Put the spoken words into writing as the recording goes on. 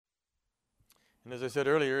And as I said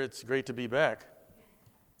earlier, it's great to be back.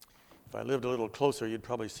 If I lived a little closer, you'd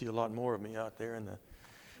probably see a lot more of me out there in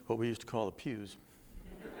what we used to call the pews.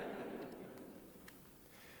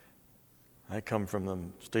 I come from the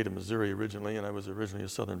state of Missouri originally, and I was originally a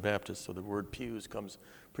Southern Baptist, so the word pews comes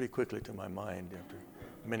pretty quickly to my mind after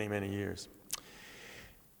many, many years.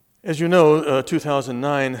 As you know,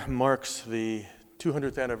 2009 marks the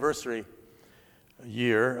 200th anniversary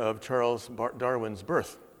year of Charles Darwin's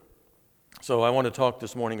birth. So I want to talk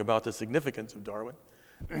this morning about the significance of Darwin,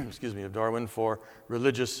 of Darwin for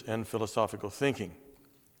religious and philosophical thinking.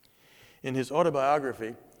 In his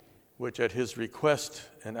autobiography, which at his request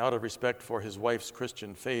and out of respect for his wife's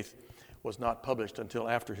Christian faith was not published until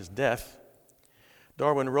after his death,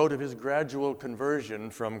 Darwin wrote of his gradual conversion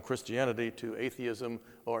from Christianity to atheism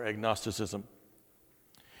or agnosticism.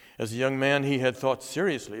 As a young man, he had thought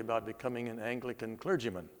seriously about becoming an Anglican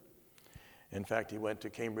clergyman. In fact, he went to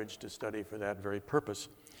Cambridge to study for that very purpose.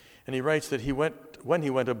 And he writes that when he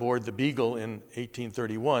went aboard the Beagle in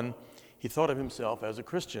 1831, he thought of himself as a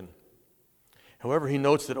Christian. However, he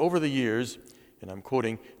notes that over the years, and I'm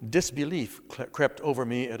quoting, disbelief crept over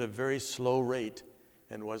me at a very slow rate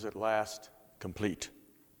and was at last complete.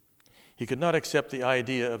 He could not accept the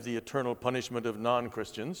idea of the eternal punishment of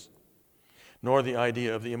non-Christians, nor the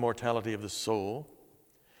idea of the immortality of the soul.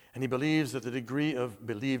 And he believed that the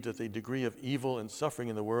degree of evil and suffering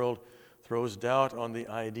in the world throws doubt on the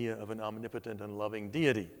idea of an omnipotent and loving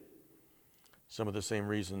deity. Some of the same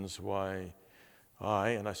reasons why I,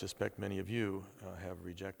 and I suspect many of you, have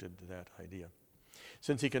rejected that idea.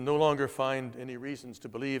 Since he can no longer find any reasons to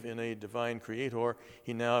believe in a divine creator,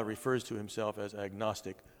 he now refers to himself as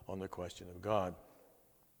agnostic on the question of God.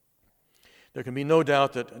 There can be no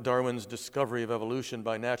doubt that Darwin's discovery of evolution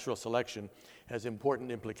by natural selection has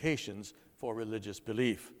important implications for religious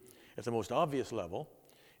belief. At the most obvious level,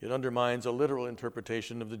 it undermines a literal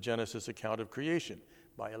interpretation of the Genesis account of creation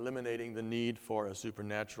by eliminating the need for a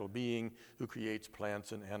supernatural being who creates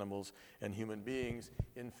plants and animals and human beings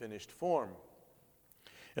in finished form.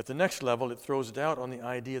 At the next level, it throws doubt on the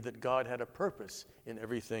idea that God had a purpose in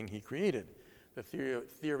everything he created. The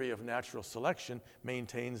theory of natural selection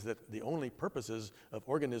maintains that the only purposes of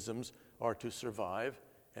organisms are to survive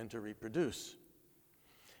and to reproduce.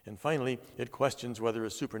 And finally, it questions whether a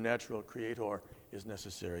supernatural creator is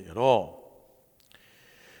necessary at all.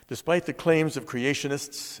 Despite the claims of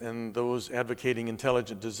creationists and those advocating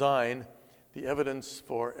intelligent design, the evidence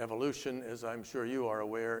for evolution, as I'm sure you are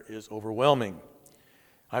aware, is overwhelming.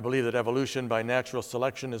 I believe that evolution by natural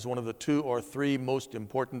selection is one of the 2 or 3 most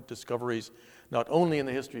important discoveries, not only in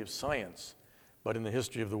the history of science, but in the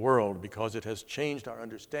history of the world, because it has changed our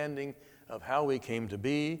understanding of how we came to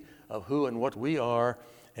be, of who and what we are,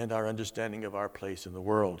 and our understanding of our place in the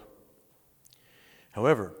world.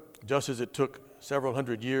 However, just as it took several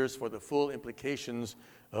hundred years for the full implications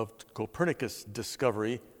of Copernicus'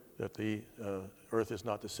 discovery that the Earth is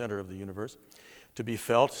not the center of the universe to be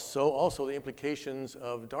felt, so also the implications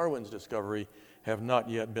of Darwin's discovery have not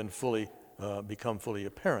yet been become fully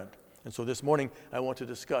apparent. And so this morning I want to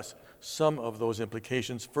discuss some of those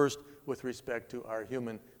implications, first with respect to our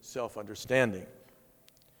human self-understanding.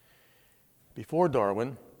 Before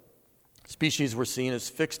Darwin, species were seen as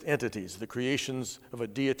fixed entities, the creations of a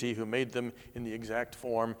deity who made them in the exact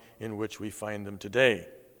form in which we find them today.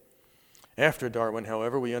 After Darwin,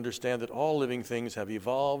 however, we understand that all living things have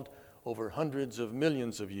evolved over hundreds of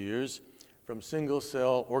millions of years from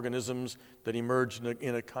single-cell organisms that emerged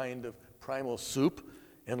in a kind of primal soup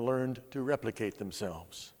and learned to replicate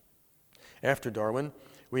themselves. After Darwin,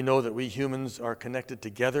 we know that we humans are connected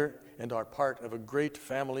together and are part of a great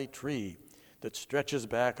family tree that stretches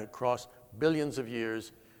back across billions of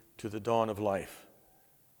years to the dawn of life.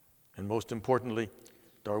 And most importantly,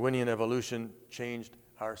 Darwinian evolution changed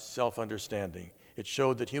our self-understanding. It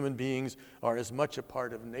showed that human beings are as much a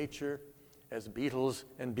part of nature as beetles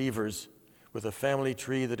and beavers, with a family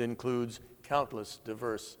tree that includes countless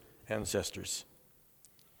diverse ancestors.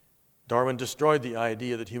 Darwin destroyed the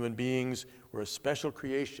idea that human beings were a special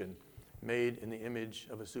creation made in the image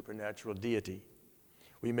of a supernatural deity.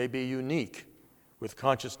 We may be unique with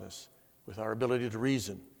consciousness, with our ability to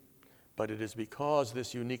reason, but it is because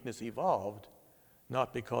this uniqueness evolved,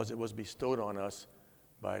 not because it was bestowed on us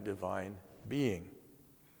by a divine being.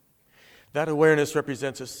 That awareness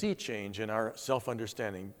represents a sea change in our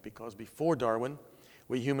self-understanding, because before Darwin,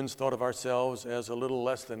 we humans thought of ourselves as a little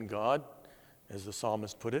less than God, as the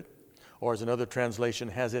psalmist put it, or as another translation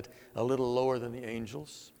has it, a little lower than the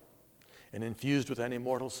angels, and infused with an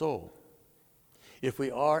immortal soul. If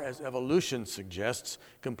we are, as evolution suggests,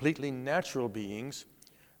 completely natural beings,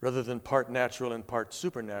 rather than part natural and part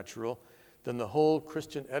supernatural, then the whole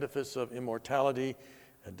Christian edifice of immortality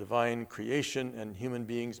and divine creation and human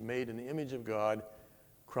beings made in the image of God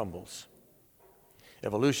crumbles.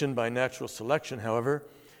 Evolution by natural selection, however,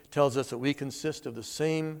 tells us that we consist of the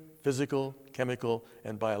same physical, chemical,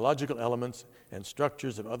 and biological elements and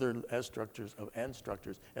structures as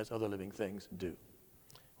other living things do.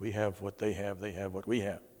 We have what they have what we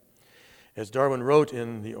have. As Darwin wrote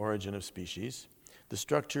in The Origin of Species, the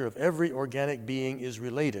structure of every organic being is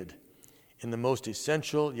related in the most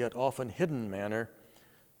essential yet often hidden manner,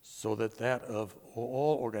 so that of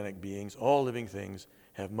all organic beings, all living things,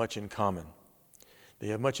 have much in common. They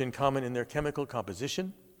have much in common in their chemical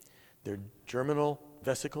composition, their germinal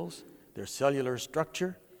vesicles, their cellular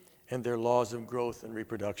structure, and their laws of growth and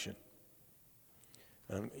reproduction.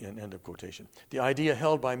 End of quotation. The idea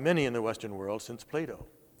held by many in the Western world since Plato,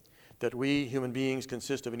 that we human beings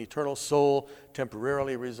consist of an eternal soul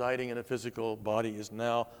temporarily residing in a physical body, is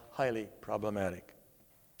now highly problematic.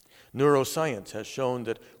 Neuroscience has shown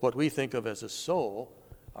that what we think of as a soul,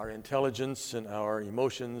 our intelligence and our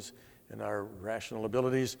emotions and our rational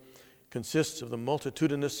abilities, consists of the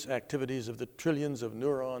multitudinous activities of the trillions of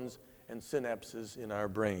neurons and synapses in our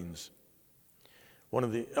brains. One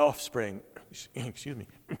of the offspring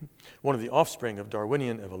of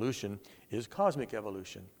Darwinian evolution is cosmic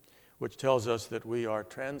evolution, which tells us that we are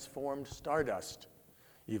transformed stardust,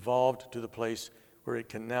 evolved to the place where it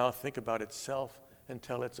can now think about itself and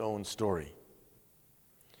tell its own story.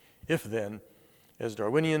 If then, as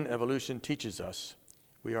Darwinian evolution teaches us,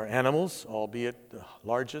 we are animals, albeit the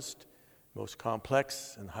largest, most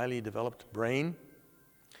complex, and highly developed brain,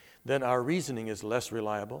 then our reasoning is less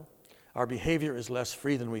reliable, our behavior is less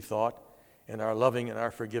free than we thought, and our loving and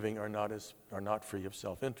our forgiving are not free of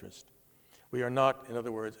self-interest. We are not, in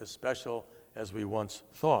other words, as special as we once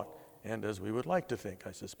thought, and as we would like to think,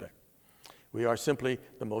 I suspect. We are simply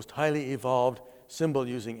the most highly evolved,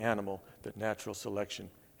 symbol-using animal that natural selection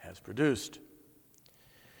has produced.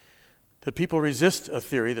 That people resist a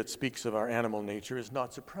theory that speaks of our animal nature is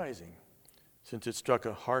not surprising, since it struck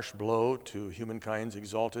a harsh blow to humankind's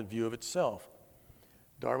exalted view of itself.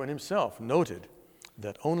 Darwin himself noted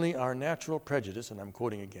that only our natural prejudice, and I'm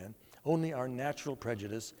quoting again, only our natural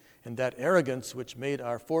prejudice and that arrogance which made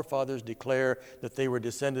our forefathers declare that they were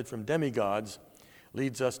descended from demigods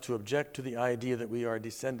leads us to object to the idea that we are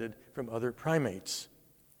descended from other primates.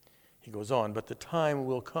 He goes on, but the time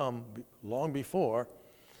will come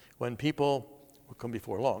when people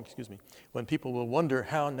will wonder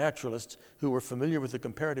how naturalists who were familiar with the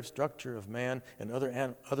comparative structure of man and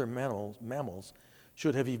other mammals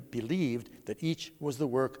should have believed that each was the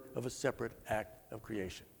work of a separate act of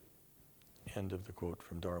creation. End of the quote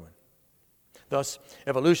from Darwin. Thus,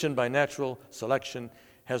 evolution by natural selection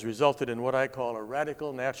has resulted in what I call a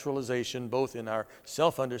radical naturalization, both in our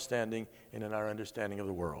self-understanding and in our understanding of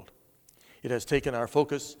the world. It has taken our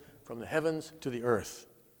focus from the heavens to the earth,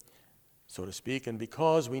 so to speak, and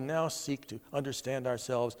because we now seek to understand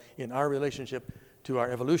ourselves in our relationship to our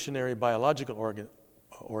evolutionary biological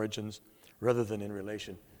origins rather than in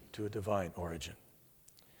relation to a divine origin.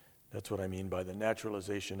 That's what I mean by the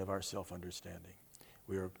naturalization of our self-understanding.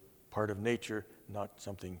 We are part of nature, not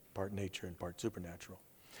something part nature and part supernatural.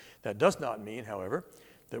 That does not mean, however,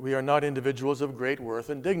 that we are not individuals of great worth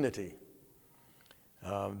and dignity.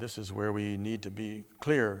 This is where we need to be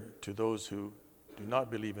clear to those who do not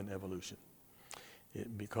believe in evolution.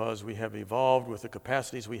 Because we have evolved with the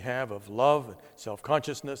capacities we have of love, and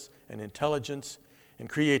self-consciousness, and intelligence, and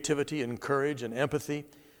creativity, and courage, and empathy,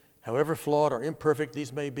 however flawed or imperfect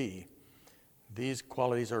these may be, these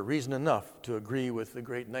qualities are reason enough to agree with the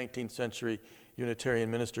great 19th century Unitarian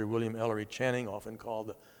minister William Ellery Channing, often called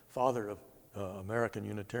the father of American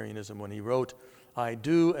Unitarianism, when he wrote, "I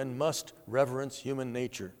do and must reverence human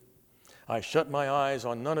nature. I shut my eyes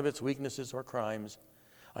on none of its weaknesses or crimes.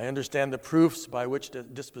 I understand the proofs by which the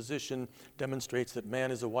disposition demonstrates that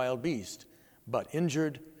man is a wild beast, but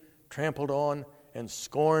injured, trampled on, and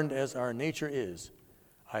scorned as our nature is,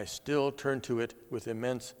 I still turn to it with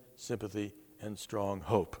immense sympathy and strong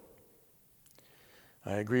hope."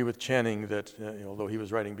 I agree with Channing that, although he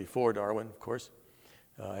was writing before Darwin, of course,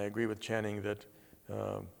 I agree with Channing that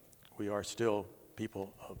we are still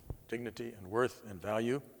people of dignity and worth and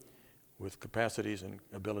value with capacities and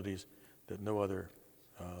abilities that no other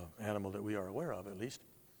animal that we are aware of, at least,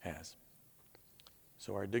 has.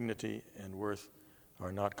 So our dignity and worth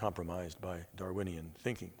are not compromised by Darwinian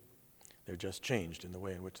thinking. They're just changed in the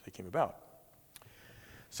way in which they came about.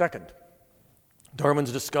 Second,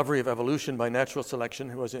 Darwin's discovery of evolution by natural selection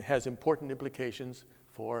has important implications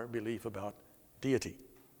for belief about deity,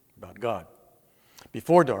 about God.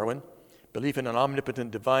 Before Darwin, Belief in an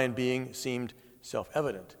omnipotent divine being seemed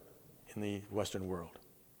self-evident in the Western world.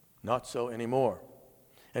 Not so anymore.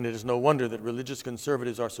 And it is no wonder that religious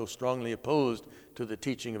conservatives are so strongly opposed to the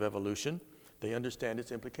teaching of evolution. They understand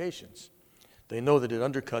its implications. They know that it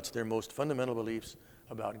undercuts their most fundamental beliefs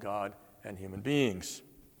about God and human beings.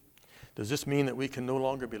 Does this mean that we can no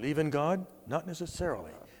longer believe in God? Not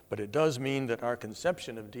necessarily, but it does mean that our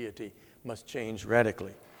conception of deity must change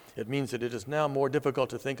radically. It means that it is now more difficult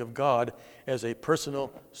to think of God as a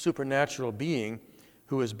personal, supernatural being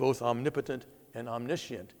who is both omnipotent and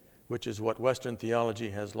omniscient, which is what Western theology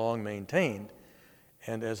has long maintained,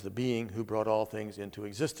 and as the being who brought all things into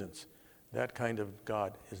existence. That kind of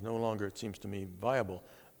God is no longer, it seems to me, viable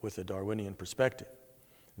with a Darwinian perspective.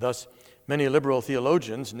 Thus, many liberal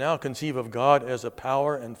theologians now conceive of God as a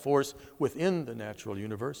power and force within the natural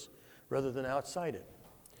universe rather than outside it.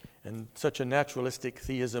 And such a naturalistic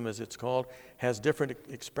theism, as it's called, has different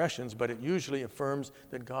expressions, but it usually affirms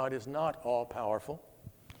that God is not all-powerful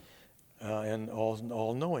and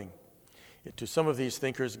all-knowing. To some of these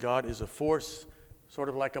thinkers, God is a force sort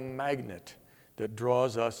of like a magnet that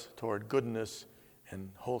draws us toward goodness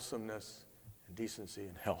and wholesomeness and decency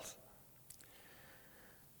and health.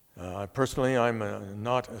 Personally, I'm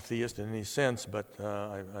not a theist in any sense, but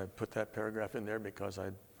I put that paragraph in there because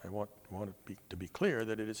I want it to be clear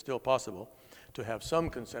that it is still possible to have some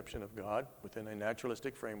conception of God within a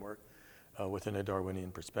naturalistic framework, within a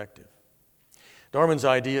Darwinian perspective. Darwin's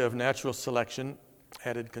idea of natural selection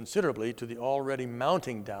added considerably to the already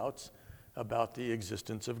mounting doubts about the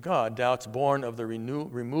existence of God, doubts born of the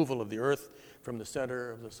removal of the Earth from the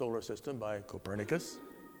center of the solar system by Copernicus,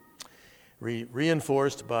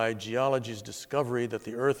 reinforced by geology's discovery that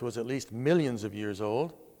the Earth was at least millions of years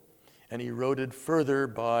old, and eroded further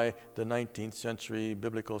by the 19th century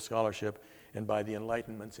biblical scholarship and by the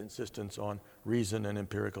Enlightenment's insistence on reason and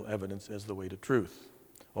empirical evidence as the way to truth.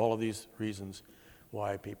 All of these reasons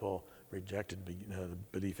why people rejected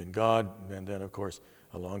belief in God, and then, of course,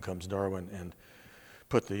 along comes Darwin and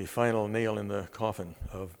put the final nail in the coffin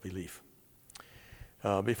of belief.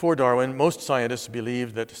 Before Darwin, most scientists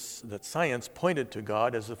believed that science pointed to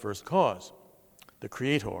God as the first cause, the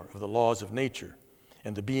creator of the laws of nature,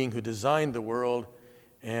 and the being who designed the world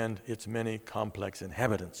and its many complex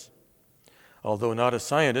inhabitants. Although not a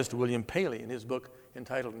scientist, William Paley, in his book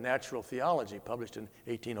entitled Natural Theology, published in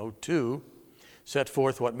 1802, set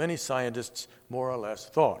forth what many scientists more or less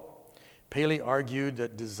thought. Paley argued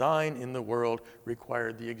that design in the world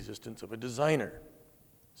required the existence of a designer.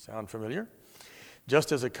 Sound familiar?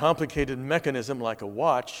 Just as a complicated mechanism like a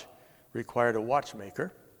watch required a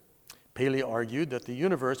watchmaker, Paley argued that the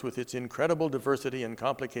universe, with its incredible diversity and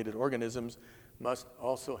complicated organisms, must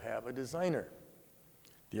also have a designer.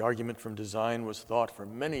 The argument from design was thought for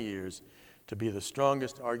many years to be the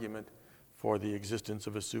strongest argument for the existence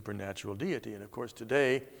of a supernatural deity. And of course,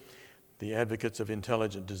 today, the advocates of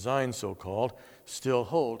intelligent design, so-called, still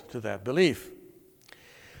hold to that belief.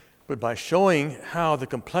 But by showing how the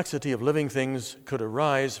complexity of living things could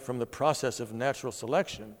arise from the process of natural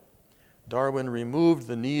selection, Darwin removed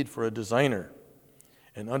the need for a designer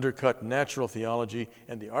and undercut natural theology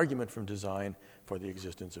and the argument from design for the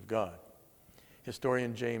existence of God.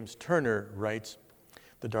 Historian James Turner writes,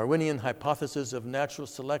 "The Darwinian hypothesis of natural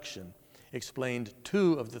selection explained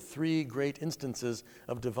two of the three great instances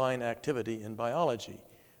of divine activity in biology.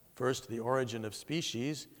 First, the origin of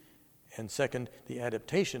species, and second, the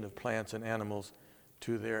adaptation of plants and animals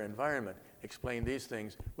to their environment. Explained these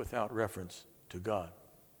things without reference to God."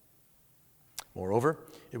 Moreover,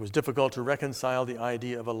 it was difficult to reconcile the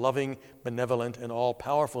idea of a loving, benevolent, and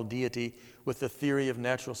all-powerful deity with the theory of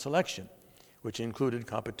natural selection, which included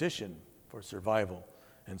competition for survival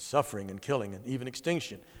and suffering and killing and even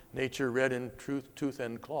extinction. Nature read in tooth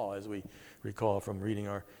and claw, as we recall from reading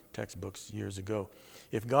our textbooks years ago.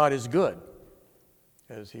 If God is good,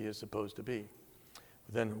 as he is supposed to be,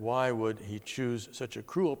 then why would he choose such a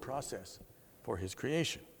cruel process for his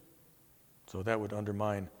creation? So that would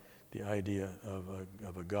undermine the idea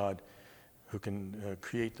of a God who can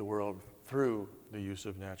create the world through the use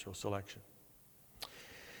of natural selection.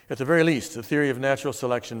 At the very least, the theory of natural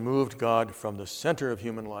selection moved God from the center of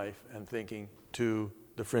human life and thinking to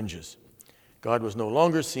the fringes. God was no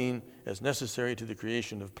longer seen as necessary to the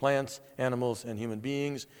creation of plants, animals, and human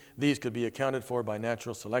beings. These could be accounted for by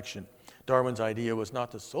natural selection. Darwin's idea was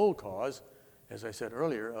not the sole cause, as I said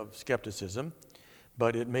earlier, of skepticism,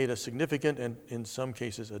 but it made a significant and, in some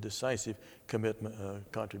cases, a decisive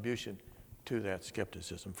contribution to that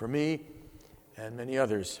skepticism. For me and many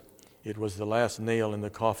others, it was the last nail in the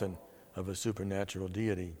coffin of a supernatural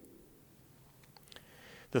deity.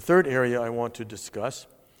 The third area I want to discuss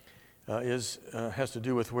has to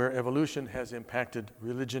do with where evolution has impacted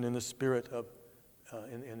religion in the spirit of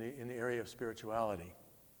in the area of spirituality.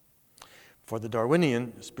 For the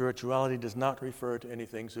Darwinian, spirituality does not refer to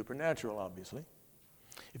anything supernatural, obviously.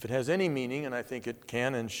 If it has any meaning, and I think it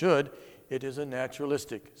can and should, it is a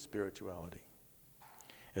naturalistic spirituality.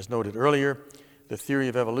 As noted earlier, the theory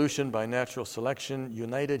of evolution by natural selection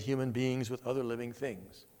united human beings with other living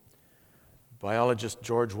things. Biologist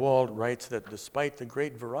George Wald writes that despite the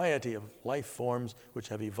great variety of life forms which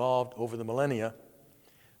have evolved over the millennia,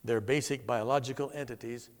 their basic biological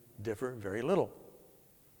entities differ very little.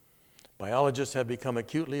 Biologists have become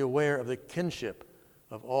acutely aware of the kinship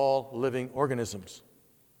of all living organisms.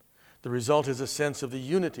 The result is a sense of the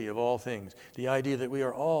unity of all things, the idea that we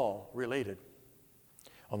are all related.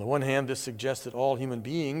 On the one hand, this suggests that all human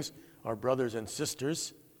beings are brothers and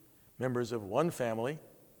sisters, members of one family,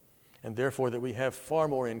 and therefore that we have far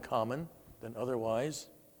more in common than otherwise.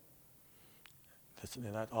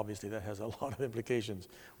 Obviously, that has a lot of implications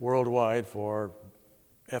worldwide for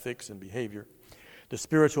ethics and behavior. The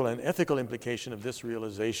spiritual and ethical implication of this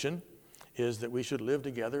realization is that we should live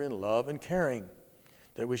together in love and caring,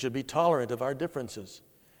 that we should be tolerant of our differences,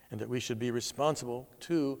 and that we should be responsible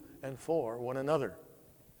to and for one another.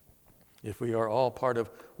 If we are all part of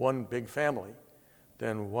one big family,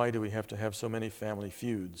 then why do we have to have so many family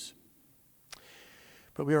feuds?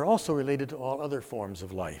 But we are also related to all other forms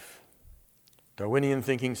of life. Darwinian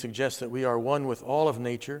thinking suggests that we are one with all of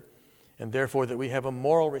nature, and therefore that we have a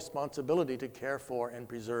moral responsibility to care for and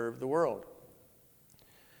preserve the world.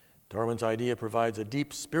 Darwin's idea provides a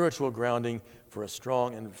deep spiritual grounding for a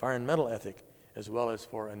strong environmental ethic, as well as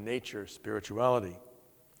for a nature spirituality.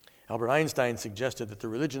 Albert Einstein suggested that the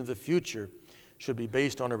religion of the future should be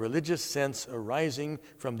based on a religious sense arising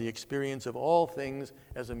from the experience of all things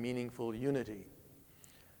as a meaningful unity.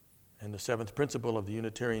 And the seventh principle of the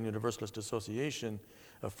Unitarian Universalist Association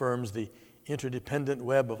affirms the interdependent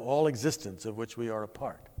web of all existence of which we are a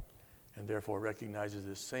part, and therefore recognizes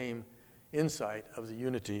this same insight of the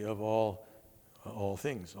unity of all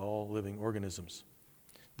things, all living organisms.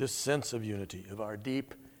 This sense of unity, of our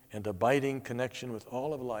deep and abiding connection with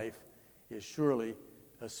all of life, is surely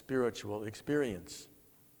a spiritual experience.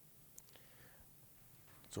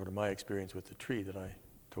 Sort of my experience with the tree that I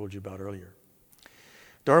told you about earlier.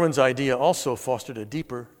 Darwin's idea also fostered a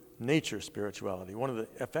deeper nature spirituality. One of the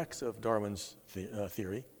effects of Darwin's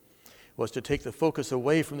theory was to take the focus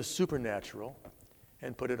away from the supernatural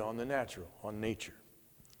and put it on the natural, on nature.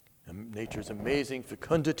 And nature's amazing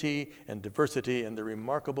fecundity and diversity and the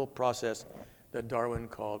remarkable process that Darwin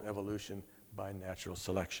called evolution by natural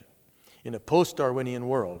selection. In a post-Darwinian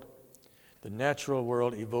world, the natural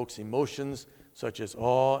world evokes emotions such as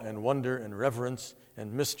awe and wonder and reverence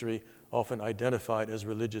and mystery, often identified as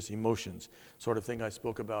religious emotions, sort of thing I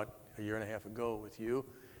spoke about a year and a half ago with you,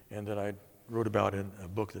 and that I wrote about in a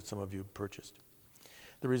book that some of you purchased.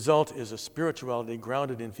 The result is a spirituality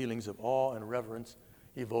grounded in feelings of awe and reverence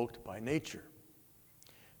evoked by nature.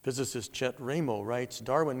 Physicist Chet Ramo writes,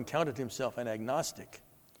 Darwin counted himself an agnostic,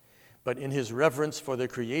 but in his reverence for the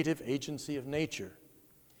creative agency of nature,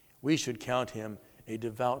 we should count him a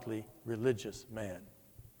devoutly religious man.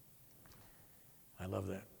 I love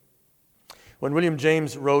that. When William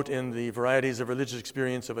James wrote in the Varieties of Religious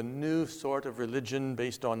Experience of a new sort of religion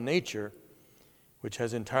based on nature, which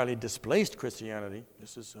has entirely displaced Christianity,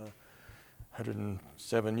 this is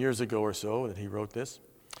 107 years ago or so that he wrote this,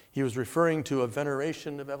 he was referring to a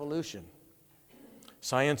veneration of evolution.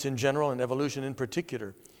 Science in general and evolution in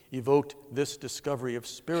particular evoked this discovery of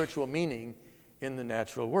spiritual meaning in the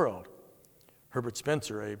natural world. Herbert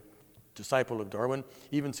Spencer, a disciple of Darwin,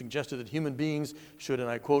 even suggested that human beings should, and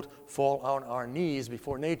I quote, fall on our knees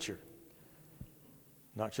before nature.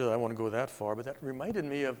 Not sure that I want to go that far, but that reminded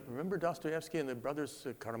me of, remember Dostoevsky and the brothers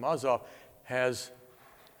Karamazov has,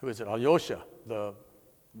 who is it, Alyosha, the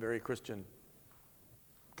very Christian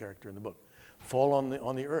character in the book, fall on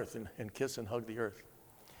the earth and kiss and hug the earth.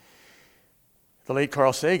 The late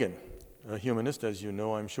Carl Sagan, a humanist, as you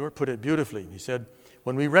know, I'm sure, put it beautifully. He said,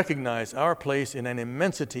 when we recognize our place in an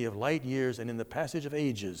immensity of light years and in the passage of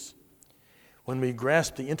ages, when we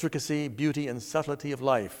grasp the intricacy, beauty, and subtlety of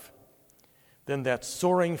life, then that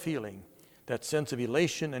soaring feeling, that sense of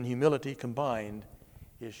elation and humility combined,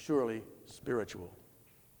 is surely spiritual.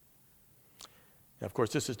 Now, of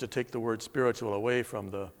course, this is to take the word spiritual away from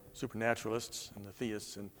the supernaturalists and the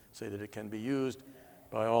theists and say that it can be used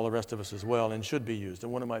by all the rest of us as well and should be used.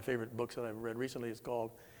 And one of my favorite books that I've read recently is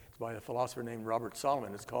by a philosopher named Robert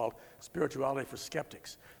Solomon. It's called Spirituality for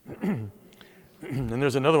Skeptics. And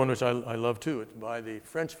there's another one which I love too. It's by the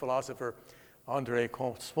French philosopher André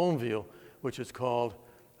Comte-Sponville, which is called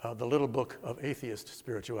The Little Book of Atheist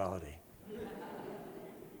Spirituality.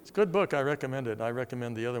 It's a good book. I recommend it. I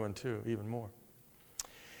recommend the other one too, even more.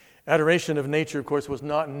 Adoration of nature, of course, was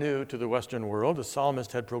not new to the Western world. The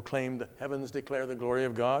psalmist had proclaimed, "The heavens declare the glory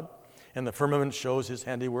of God, and the firmament shows his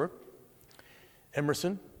handiwork."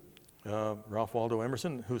 Emerson, Ralph Waldo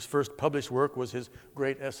Emerson, whose first published work was his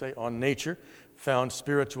great essay on nature, found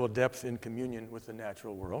spiritual depth in communion with the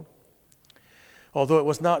natural world. Although it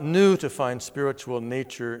was not new to find spiritual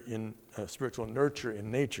nurture in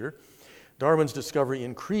nature, Darwin's discovery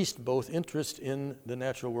increased both interest in the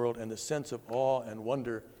natural world and the sense of awe and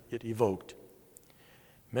wonder it evoked.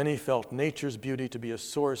 Many felt nature's beauty to be a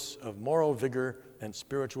source of moral vigor and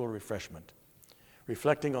spiritual refreshment.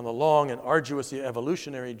 Reflecting on the long and arduous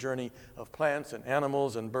evolutionary journey of plants and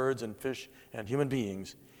animals and birds and fish and human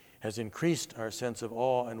beings has increased our sense of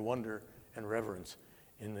awe and wonder and reverence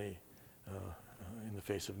in the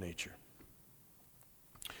face of nature.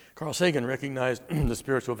 Carl Sagan recognized the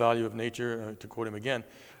spiritual value of nature, to quote him again,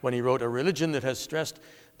 when he wrote, "A religion that has stressed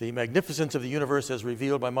the magnificence of the universe as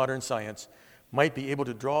revealed by modern science might be able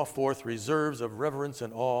to draw forth reserves of reverence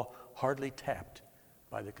and awe hardly tapped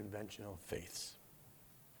by the conventional faiths."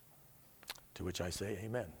 To which I say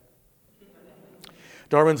amen.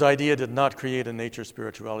 Darwin's idea did not create a nature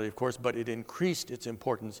spirituality, of course, but it increased its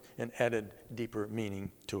importance and added deeper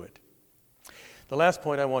meaning to it. The last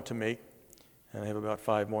point I want to make, and I have about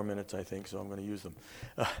 5 more minutes, I think, so I'm going to use them,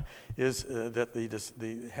 is that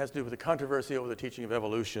it has to do with the controversy over the teaching of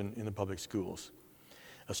evolution in the public schools.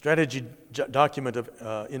 A strategy document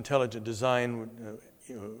of intelligent design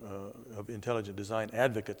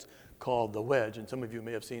advocates called The Wedge, and some of you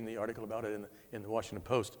may have seen the article about it in the Washington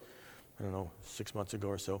Post, 6 months ago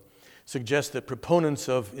or so, suggests that proponents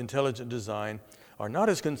of intelligent design are not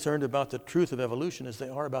as concerned about the truth of evolution as they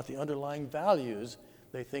are about the underlying values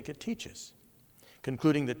they think it teaches,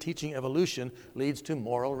 concluding that teaching evolution leads to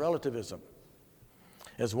moral relativism.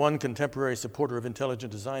 As one contemporary supporter of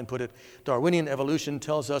intelligent design put it, Darwinian evolution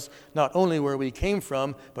tells us not only where we came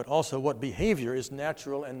from, but also what behavior is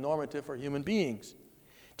natural and normative for human beings.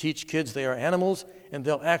 Teach kids they are animals, and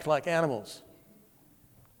they'll act like animals.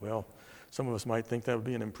 Well, some of us might think that would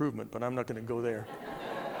be an improvement, but I'm not going to go there.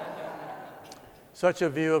 Such a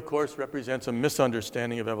view, of course, represents a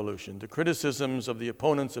misunderstanding of evolution. The criticisms of the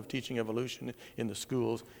opponents of teaching evolution in the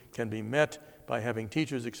schools can be met by having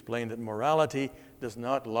teachers explain that morality does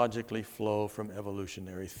not logically flow from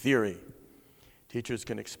evolutionary theory. Teachers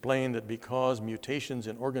can explain that because mutations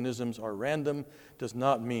in organisms are random does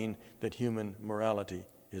not mean that human morality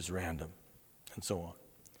is random, and so on.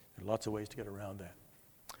 There are lots of ways to get around that.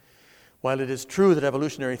 While it is true that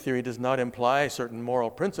evolutionary theory does not imply certain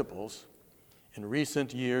moral principles, in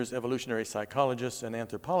recent years, evolutionary psychologists and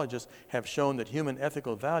anthropologists have shown that human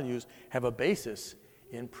ethical values have a basis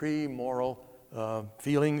in pre-moral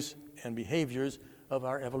feelings and behaviors of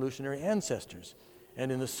our evolutionary ancestors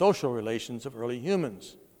and in the social relations of early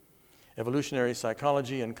humans. Evolutionary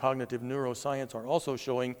psychology and cognitive neuroscience are also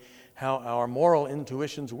showing how our moral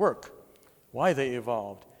intuitions work, why they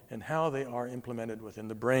evolved, and how they are implemented within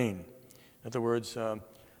the brain. In other words,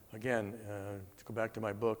 again, to go back to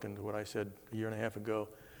my book and to what I said a year and a half ago,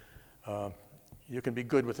 you can be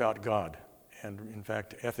good without God. And in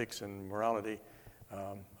fact, ethics and morality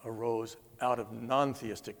arose out of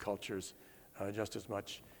non-theistic cultures just as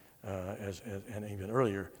much and even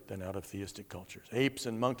earlier than out of theistic cultures. Apes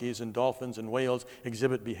and monkeys and dolphins and whales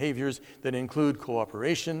exhibit behaviors that include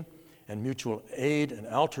cooperation and mutual aid and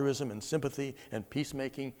altruism and sympathy and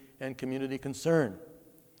peacemaking and community concern.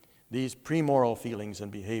 These pre-moral feelings and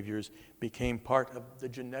behaviors became part of the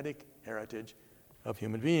genetic heritage of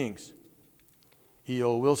human beings.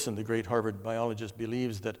 E.O. Wilson, the great Harvard biologist,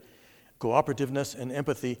 believes that cooperativeness and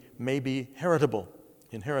empathy may be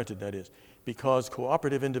inherited that is, because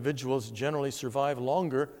cooperative individuals generally survive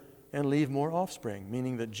longer and leave more offspring,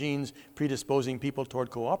 meaning that genes predisposing people toward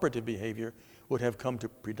cooperative behavior would have come to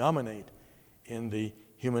predominate in the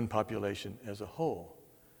human population as a whole.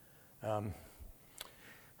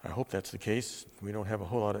 I hope that's the case. We don't have a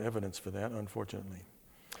whole lot of evidence for that, unfortunately.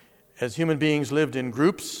 As human beings lived in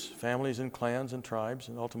groups, families and clans and tribes,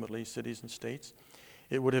 and ultimately cities and states,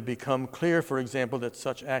 it would have become clear, for example, that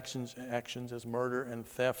such actions as murder and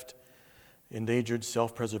theft endangered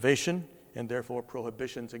self-preservation, and therefore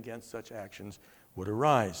prohibitions against such actions would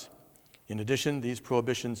arise. In addition, these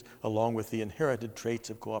prohibitions, along with the inherited traits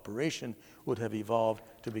of cooperation, would have evolved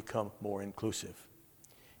to become more inclusive.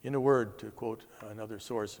 In a word, to quote another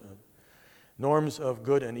source, norms of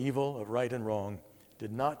good and evil, of right and wrong,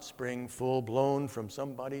 did not spring full-blown from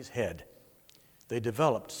somebody's head. They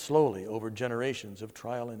developed slowly over generations of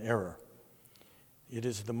trial and error. It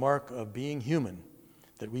is the mark of being human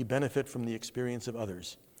that we benefit from the experience of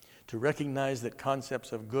others. To recognize that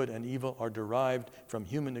concepts of good and evil are derived from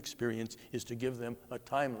human experience is to give them a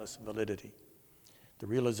timeless validity. The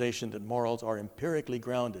realization that morals are empirically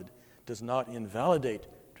grounded does not invalidate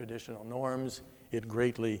traditional norms, it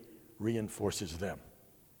greatly reinforces them.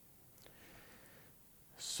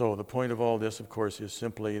 So the point of all this, of course, is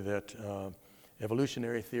simply that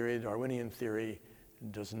evolutionary theory, Darwinian theory,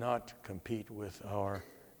 does not compete with our,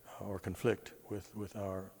 or conflict with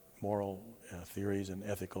our moral theories and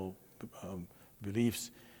ethical beliefs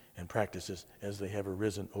and practices as they have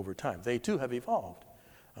arisen over time. They too have evolved.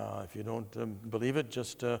 If you don't believe it,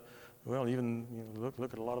 just even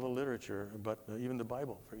look at a lot of the literature, but even the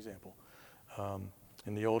Bible, for example.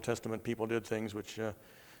 In the Old Testament, people did things which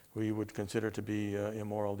we would consider to be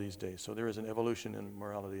immoral these days. So there is an evolution in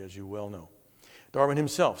morality, as you well know. Darwin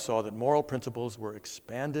himself saw that moral principles were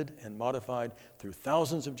expanded and modified through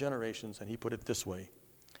thousands of generations, and he put it this way: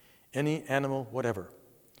 any animal whatever,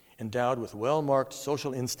 endowed with well-marked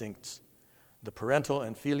social instincts, the parental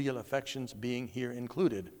and filial affections being here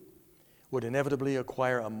included, would inevitably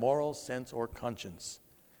acquire a moral sense or conscience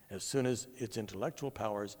as soon as its intellectual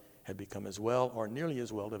powers had become as well or nearly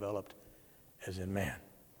as well developed as in man.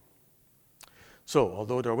 So,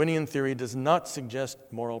 although Darwinian theory does not suggest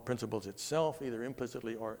moral principles itself, either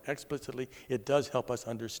implicitly or explicitly, it does help us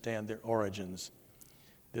understand their origins.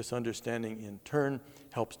 This understanding, in turn,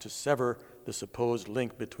 helps to sever the supposed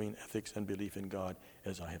link between ethics and belief in God,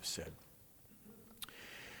 as I have said.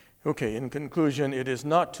 Okay, in conclusion, it is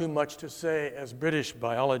not too much to say, as British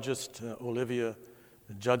biologist Olivia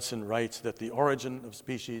Judson writes, that the origin of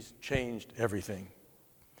species changed everything.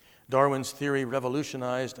 Darwin's theory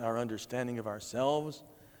revolutionized our understanding of ourselves,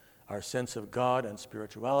 our sense of God and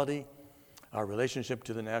spirituality, our relationship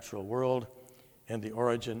to the natural world, and the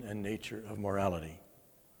origin and nature of morality.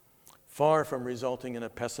 Far from resulting in a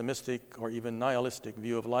pessimistic or even nihilistic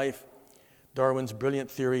view of life, Darwin's brilliant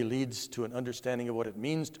theory leads to an understanding of what it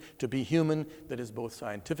means to be human that is both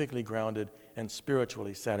scientifically grounded and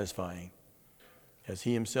spiritually satisfying, as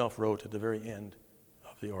he himself wrote at the very end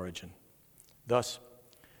of The Origin. Thus,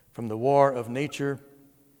 from the war of nature,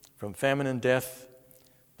 from famine and death,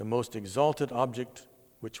 the most exalted object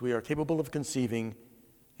which we are capable of conceiving,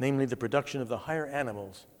 namely the production of the higher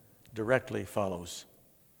animals, directly follows.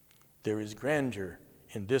 There is grandeur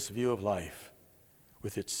in this view of life,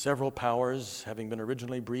 with its several powers having been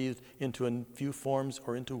originally breathed into a few forms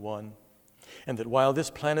or into one, and that while this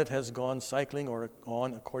planet has gone cycling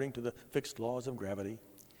on according to the fixed laws of gravity,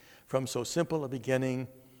 from so simple a beginning,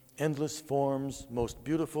 endless forms, most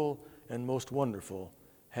beautiful and most wonderful,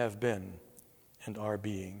 have been and are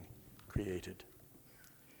being created.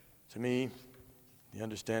 To me, the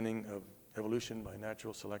understanding of evolution by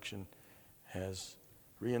natural selection has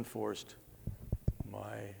reinforced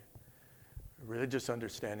my religious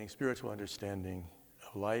understanding, spiritual understanding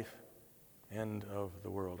of life and of the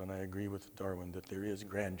world. And I agree with Darwin that there is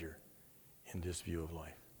grandeur in this view of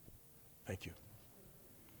life. Thank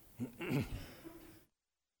you.